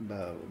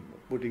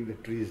putting the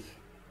trees.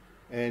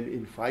 And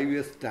in 5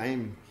 years'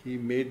 time, he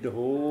made the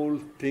whole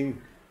thing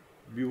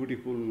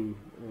beautiful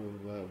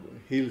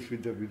hills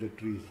with the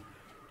trees.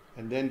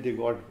 And then they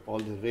got all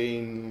the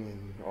rain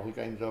and all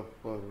kinds of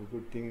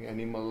good thing,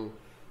 animal,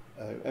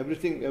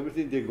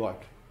 everything they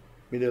got,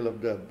 middle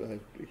of the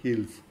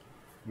hills,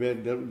 where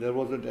there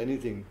wasn't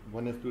anything.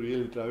 One has to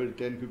really travel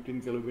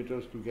 10-15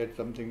 kilometers to get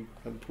some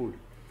food.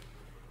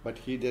 But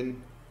he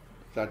then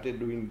started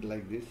doing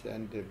like this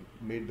and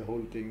made the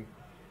whole thing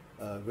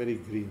very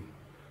green.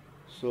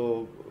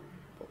 So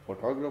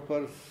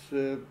photographer's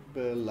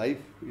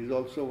life is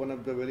also one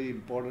of the very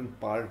important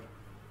part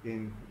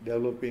in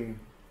developing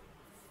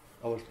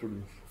our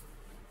students.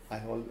 I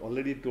have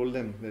already told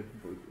them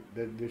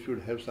that they should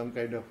have some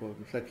kind of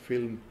such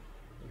film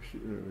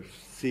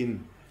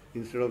scene.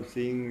 Instead of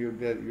seeing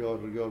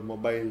your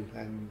mobile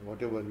and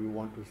whatever you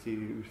want to see,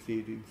 you see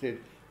it. Instead,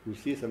 you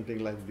see something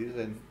like this,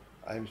 and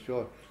I am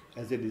sure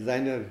as a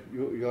designer,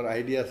 your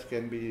ideas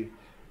can be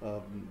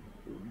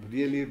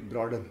really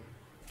broadened.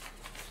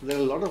 So there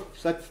are a lot of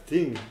such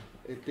things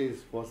it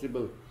is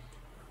possible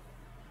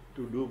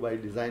to do by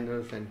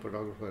designers and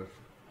photographers.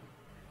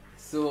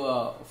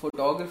 So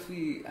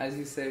photography, as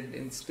you said,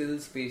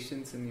 instills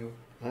patience in you,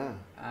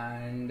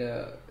 and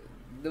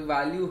the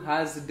value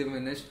has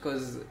diminished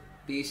because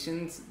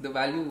patience, the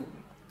value,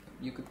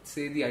 you could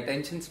say the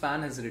attention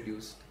span has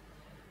reduced,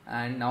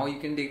 and now you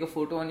can take a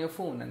photo on your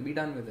phone and be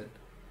done with it.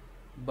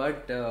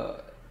 But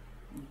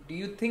do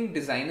you think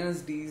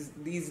designers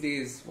these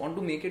days want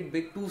to make it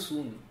big too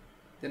soon?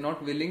 They're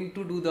not willing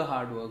to do the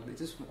hard work. They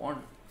just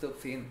want the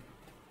fame.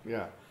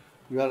 Yeah,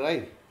 you are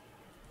right.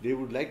 They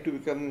would like to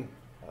become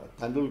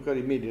Tendulkar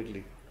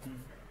immediately.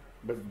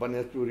 But one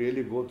has to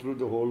really go through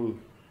the whole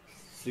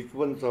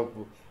sequence of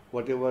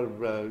whatever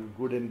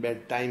good and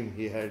bad time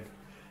he had.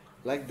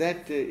 Like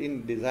that,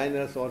 in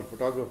designers or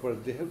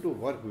photographers, they have to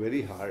work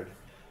very hard.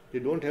 They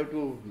don't have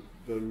to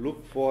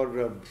look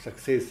for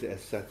success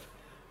as such.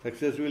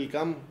 Success will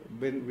come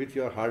with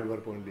your hard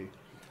work only.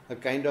 A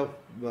kind of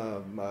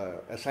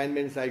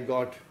assignments I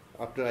got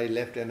after I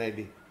left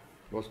NID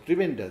was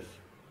tremendous.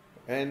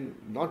 And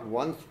not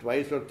once,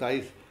 twice or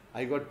thrice,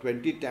 I got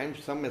 20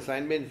 times some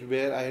assignments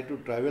where I had to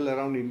travel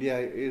around India.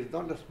 It's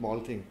not a small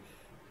thing.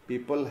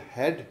 People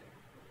had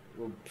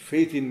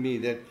faith in me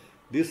that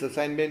this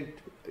assignment,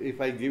 if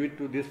I give it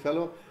to this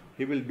fellow,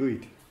 he will do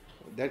it.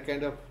 That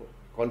kind of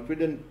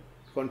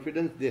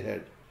confidence they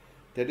had.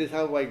 That is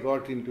how I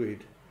got into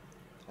it.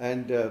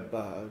 And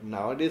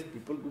nowadays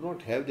people do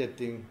not have that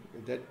thing.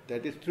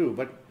 That is true.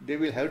 But they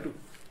will have to.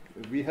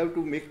 We have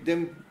to make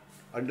them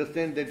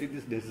understand that it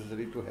is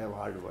necessary to have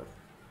hard work.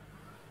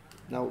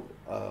 Now,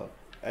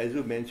 as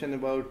you mentioned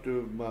about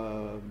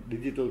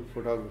digital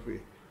photography,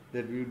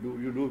 that you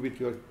do with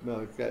your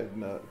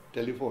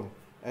telephone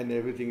and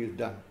everything is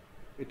done.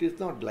 It is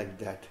not like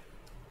that.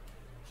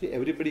 See,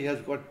 everybody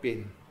has got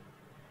pen.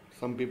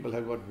 Some people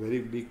have got very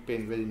big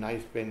pen, very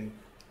nice pen,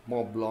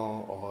 Mont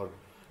Blanc or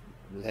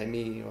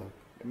Lamy or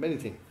many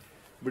things.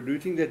 But do you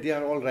think that they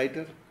are all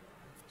writers?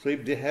 So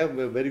if they have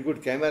a very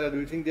good camera, do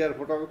you think they are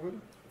photographers?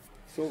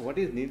 So what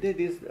is needed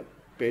is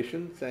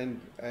patience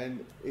and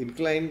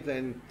inclines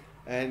and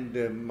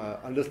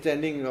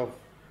understanding of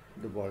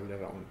the world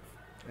around,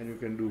 and you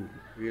can do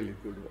really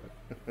good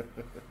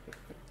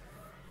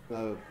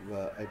work.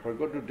 I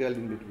forgot to tell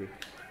in between.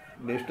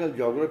 National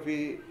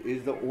Geography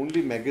is the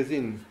only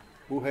magazine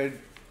who had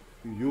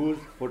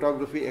used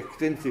photography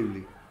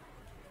extensively,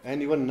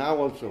 and even now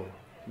also.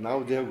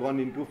 Now they have gone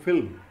into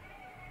film,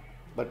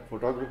 but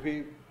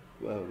photography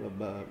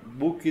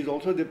book is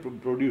also they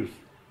produce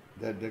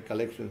their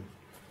collection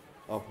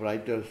of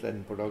writers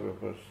and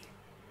photographers,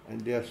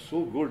 and they are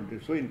so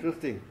good, so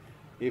interesting.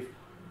 If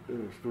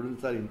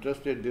students are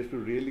interested, they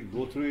should really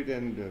go through it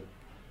and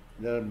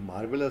there are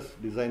marvelous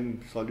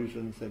design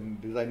solutions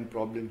and design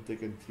problems they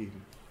can see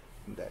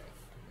in that.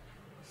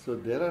 So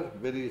there are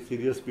very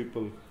serious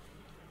people.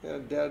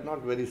 There are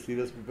not very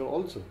serious people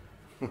also.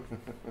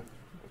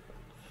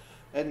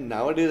 And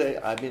nowadays,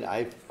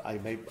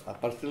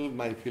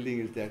 my feeling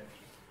is that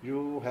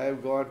you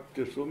have got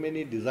so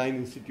many design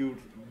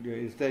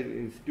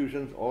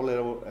institutions all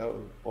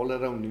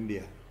around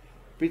India,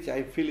 which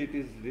I feel it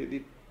is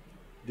really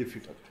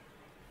difficult.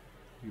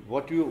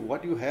 What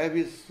you have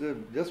is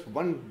just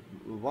one,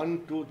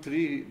 two,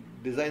 three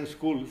design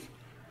schools,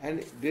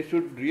 and they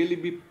should really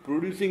be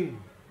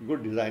producing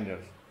good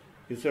designers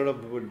instead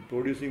of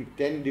producing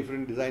 10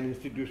 different design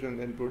institutions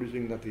and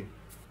producing nothing.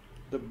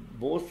 The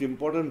most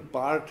important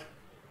part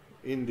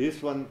in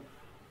this one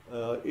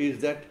is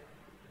that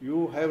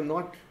you have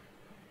not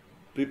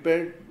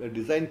prepared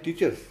design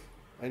teachers,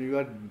 and you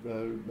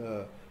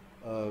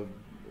are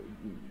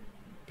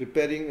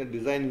preparing a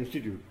design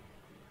institute.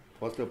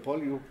 First of all,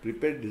 you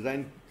prepare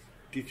design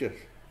teachers,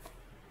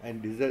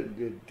 and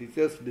the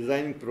teachers'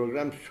 design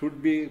program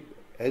should be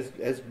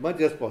as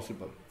much as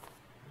possible,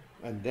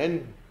 and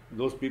then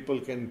those people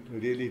can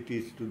really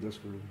teach to the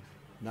students.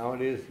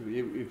 Nowadays,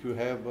 if you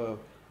have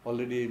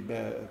already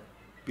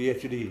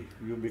PhD,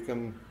 you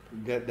become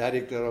the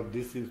director of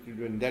this institute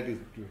and that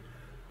institute,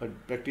 but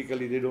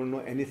practically they don't know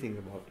anything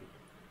about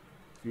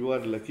it. You are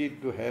lucky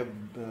to have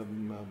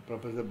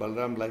Professor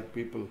Balram like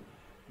people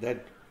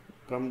that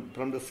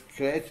from the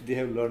scratch they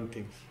have learned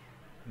things,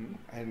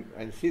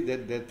 and see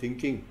that their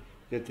thinking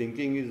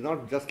is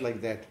not just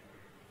like that.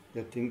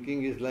 Their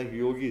thinking is like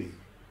yogis.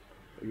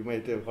 You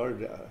might have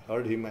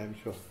heard him, I am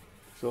sure.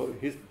 So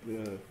his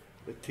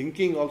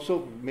thinking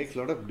also makes a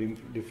lot of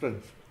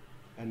difference,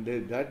 and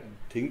that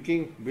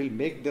thinking will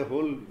make the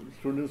whole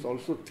students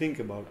also think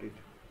about it,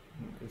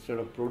 instead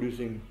of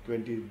producing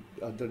 20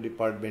 other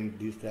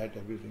departments, this, that,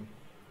 everything.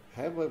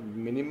 Have a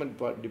minimum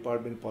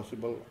department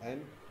possible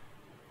and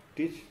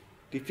teach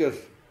teachers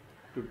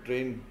to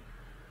train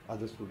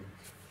other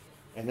students.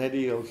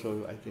 NID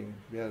also, I think,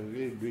 they are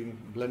really doing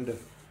blunder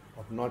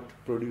of not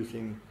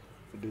producing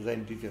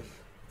design teachers.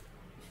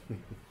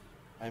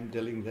 I'm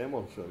telling them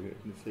also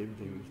the same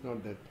thing. It's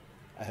not that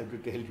I have to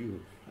tell you.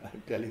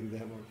 I'm telling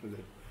them also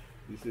that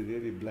this is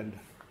really blunder.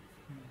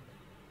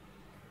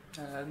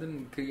 Rather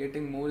than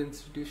creating more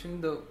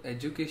institutions, the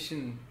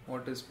education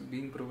what is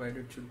being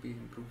provided should be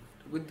improved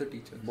with the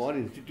teachers. More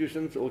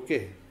institutions,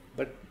 okay,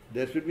 but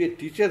there should be a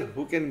teacher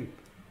who can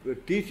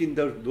teach in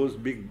those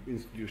big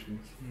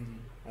institutions,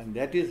 and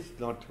that is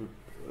not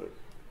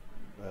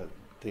a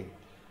thing.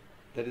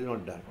 That is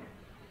not done.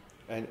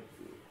 And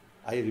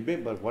I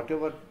remember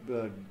whatever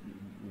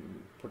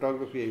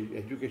photography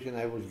education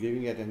I was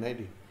giving at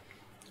NID,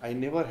 I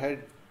never had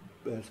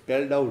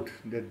spelled out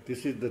that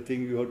this is the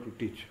thing you have to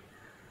teach.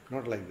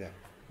 Not like that.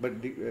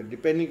 But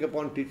depending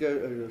upon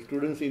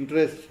students'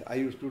 interest, I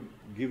used to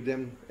give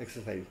them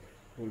exercise.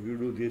 Oh, you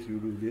do this, you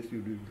do this,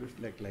 you do this,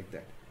 like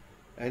that.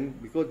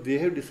 And because they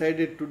have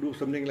decided to do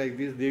something like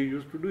this, they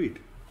used to do it.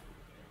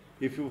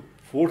 If you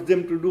force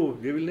them to do,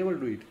 they will never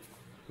do it.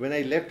 When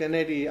I left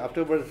NID,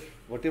 afterwards,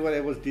 whatever I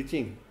was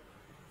teaching,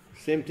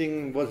 same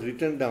thing was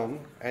written down,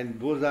 and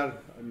those are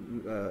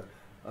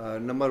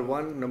number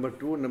 1, number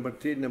 2, number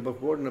 3, number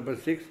 4, number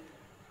 6.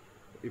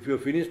 If you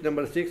finish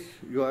number 6,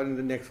 you are in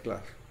the next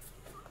class.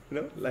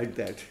 Like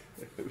that.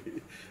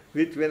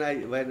 Which when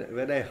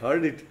I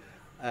heard it,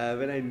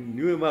 when I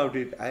knew about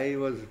it, I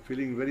was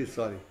feeling very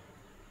sorry.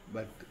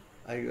 But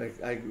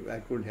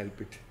I couldn't help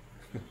it.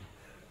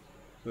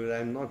 Because I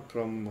am not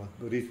from a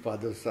rich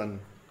father's son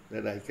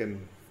that I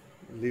can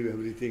leave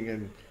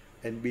everything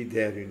and be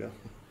there,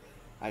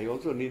 I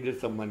also needed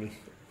some money,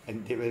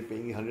 and they were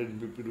paying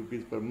 150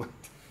 rupees per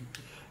month.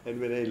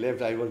 And when I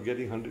left, I was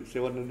getting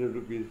 700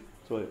 rupees.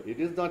 So it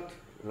is not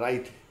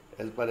right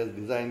as far as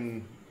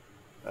design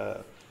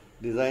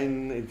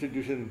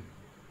institution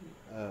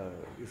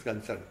is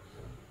concerned.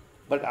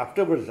 But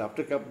afterwards,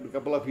 after a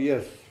couple of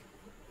years,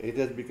 it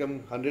has become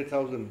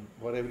 100,000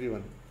 for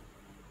everyone.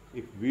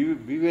 If we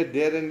were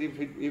there, and if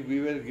we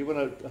were given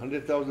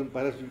 100,000,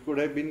 perhaps we could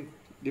have been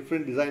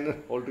different designers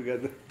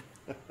altogether.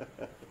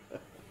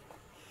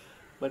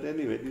 But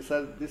anyway, this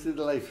is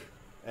life.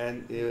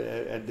 And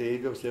at the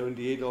age of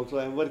 78 also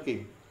I am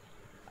working.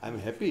 I am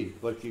happy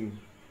working,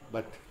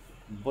 but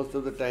most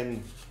of the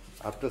time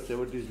after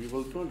 70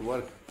 people don't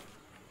work.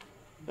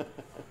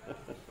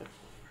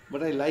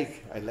 But I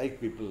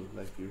like people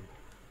like you,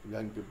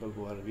 young people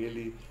who are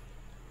really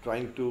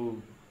trying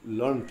to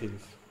learn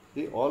things.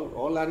 See,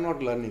 all are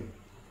not learning.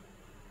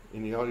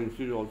 In your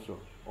institute also,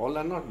 all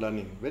are not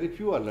learning. Very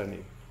few are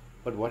learning.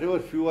 But whatever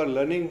few are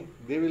learning,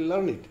 they will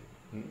learn it.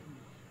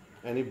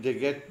 And if they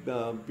get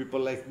people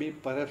like me,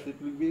 perhaps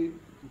it will be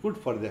good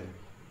for them.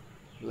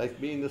 Like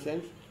me in the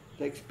sense,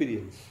 the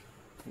experience,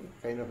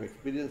 kind of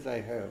experience I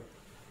have.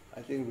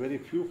 I think very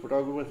few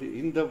photographers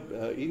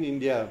in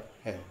India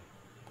have.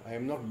 I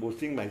am not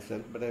boasting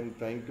myself, but I am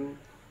trying to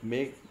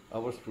make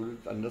our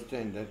students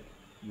understand that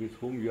with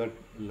whom you are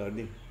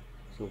learning.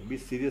 So be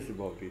serious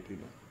about it,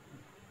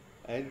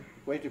 And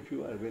quite a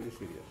few are very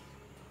serious.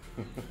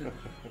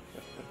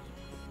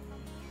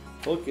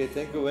 Okay,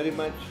 thank you very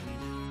much.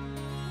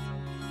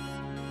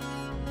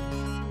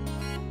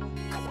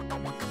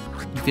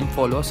 You can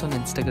follow us on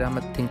Instagram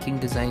at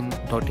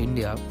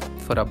thinkingdesign.india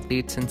for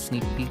updates and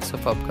sneak peeks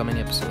of upcoming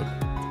episodes.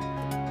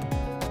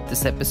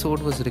 This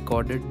episode was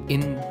recorded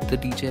in the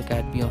DJ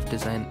Academy of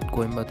Design,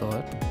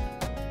 Coimbatore.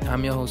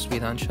 I'm your host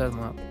Vedant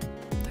Sharma.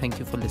 Thank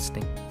you for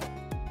listening.